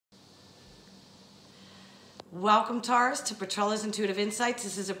Welcome, Taurus, to Petrola's Intuitive Insights.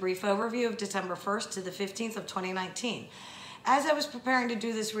 This is a brief overview of December 1st to the 15th of 2019. As I was preparing to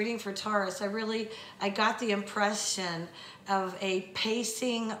do this reading for Taurus, I got the impression of a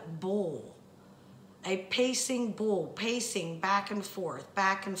pacing bull. A pacing bull, pacing back and forth,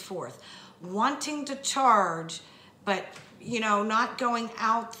 wanting to charge, but not going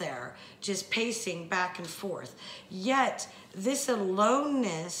out there, just pacing back and forth. Yet, this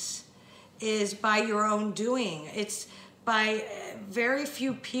aloneness is by your own doing. It's by very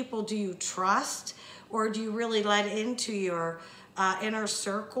few people do you trust, or do you really let into your inner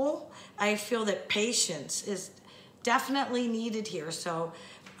circle. I feel that patience is definitely needed here. So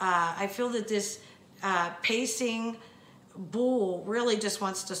I feel that this pacing bull really just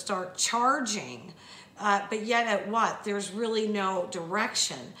wants to start charging, but yet at what? There's really no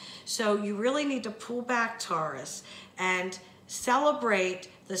direction. So you really need to pull back, Taurus, and celebrate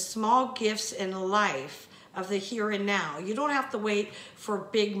the small gifts in life of the here and now. You don't have to wait for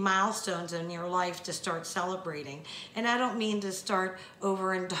big milestones in your life to start celebrating. And I don't mean to start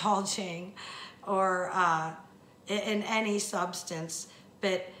overindulging or in any substance,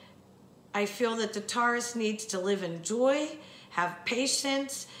 but I feel that the Taurus needs to live in joy, have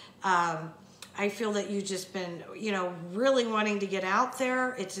patience. I feel that you've just been, really wanting to get out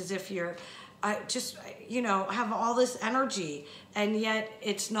there. It's as if you're have all this energy, and yet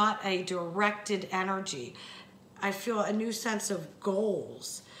it's not a directed energy. I feel a new sense of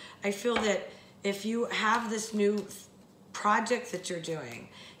goals. I feel that if you have this new project that you're doing,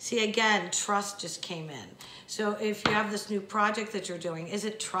 see, again, trust just came in. So if you have this new project that you're doing, is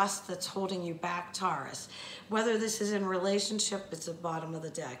it trust that's holding you back, Taurus? Whether this is in relationship, it's the bottom of the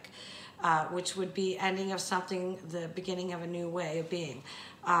deck, which would be ending of something, the beginning of a new way of being.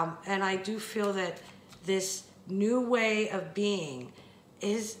 And I do feel that this new way of being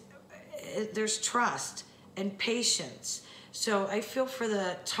there's trust and patience. So I feel for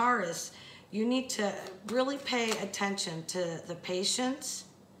the Taurus, you need to really pay attention to the patience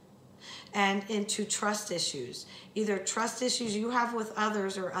and into trust issues. Either trust issues you have with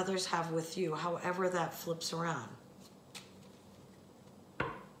others or others have with you, however that flips around.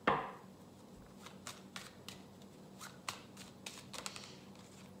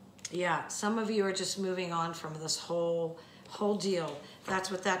 Yeah, some of you are just moving on from this whole deal.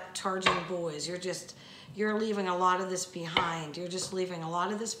 That's what that charging bull is. You're leaving a lot of this behind. You're just leaving a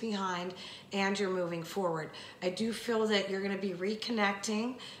lot of this behind, and you're moving forward. I do feel that you're going to be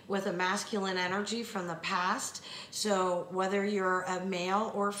reconnecting with a masculine energy from the past. So whether you're a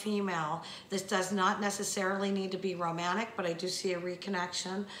male or female, this does not necessarily need to be romantic, but I do see a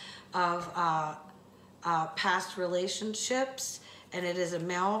reconnection of past relationships, and it is a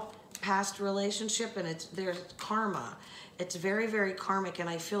male past relationship, and there's karma. It's very, very karmic, and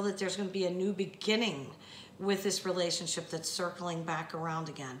I feel that there's going to be a new beginning with this relationship that's circling back around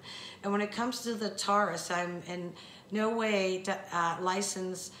again. And when it comes to the Taurus, I'm in no way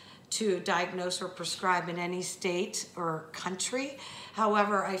licensed to diagnose or prescribe in any state or country.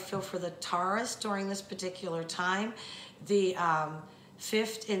 However, I feel for the Taurus during this particular time, the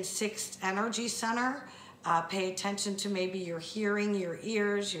 5th and 6th energy center. Pay attention to maybe your hearing, your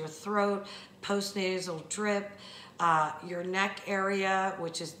ears, your throat, postnasal drip, your neck area,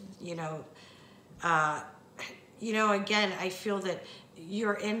 which is, again, I feel that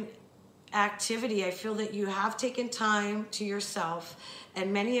you're in activity. I feel that you have taken time to yourself,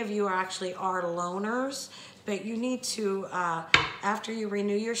 and many of you actually are loners, but you need to, after you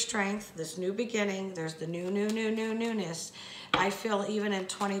renew your strength, this new beginning, there's the newness. I feel even in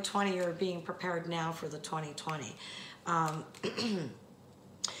 2020, you're being prepared now for the 2020. I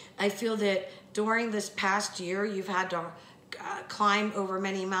feel that during this past year, you've had to climb over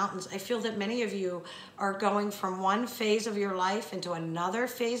many mountains. I feel that many of you are going from one phase of your life into another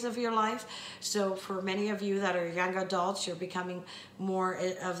phase of your life. So for many of you that are young adults, you're becoming more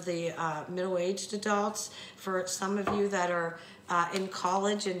of the middle-aged adults. For some of you that are in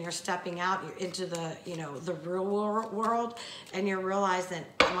college and you're stepping out into the the real world, and you realize that,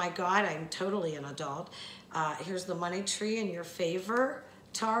 oh my God, I'm totally an adult. Here's the money tree in your favor,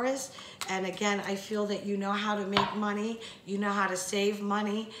 Taurus. And again, I feel that you know how to make money, you know how to save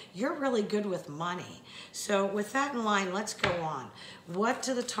money, you're really good with money. So with that in line, let's go on. What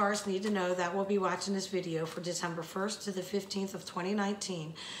do the Taurus need to know that will be watching this video for December 1st to the 15th of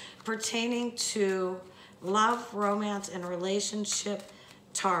 2019 pertaining to love, romance, and relationship?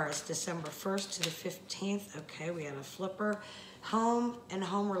 Taurus, December 1st to the 15th. Okay, we had a flipper. Home and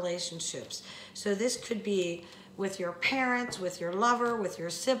home relationships. So this could be with your parents, with your lover, with your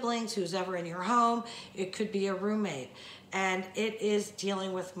siblings, who's ever in your home. It could be a roommate. and it is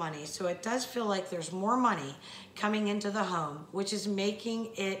dealing with money. So it does feel like there's more money coming into the home, which is making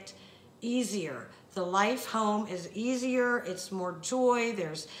it easier. The life home is easier. It's more joy.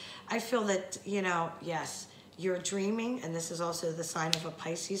 I feel that, yes, you're dreaming, and this is also the sign of a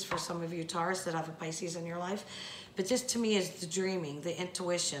Pisces for some of you Taurus that have a Pisces in your life. But this to me is the dreaming, the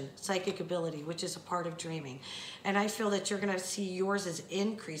intuition, psychic ability, which is a part of dreaming. And I feel that you're going to see yours is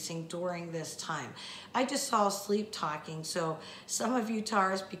increasing during this time. I just saw sleep talking, so some of you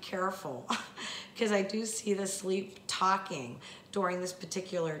Taurus, be careful, because I do see the sleep talking during this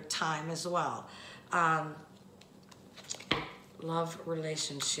particular time as well. Love,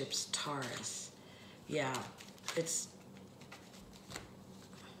 relationships, Taurus. Yeah,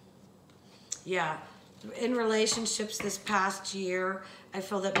 in relationships this past year, I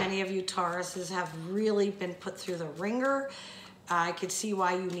feel that many of you Tauruses have really been put through the ringer. I could see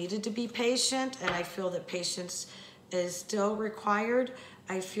why you needed to be patient, and I feel that patience is still required.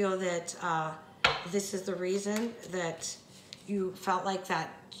 I feel that this is the reason that you felt like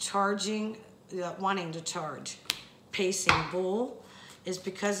that wanting to charge, pacing bull, is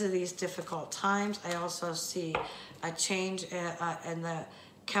because of these difficult times. I also see a change in the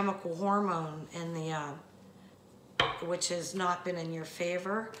chemical hormone in which has not been in your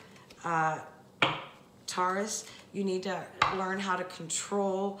favor. Taurus, you need to learn how to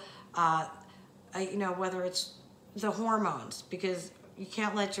control, whether it's the hormones, because you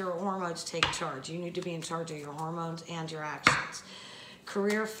can't let your hormones take charge. You need to be in charge of your hormones and your actions.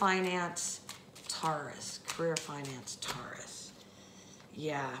 Career, finance, Taurus. Career, finance, Taurus.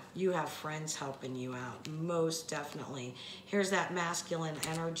 Yeah, you have friends helping you out, most definitely. Here's that masculine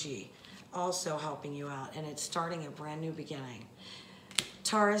energy also helping you out, and it's starting a brand new beginning.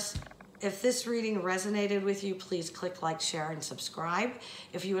 Taurus, if this reading resonated with you, please click like, share, and subscribe.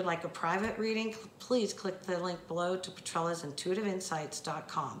 If you would like a private reading, please click the link below to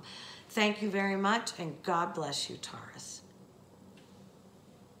PetrellasIntuitiveInsights.com. Thank you very much, and God bless you, Taurus.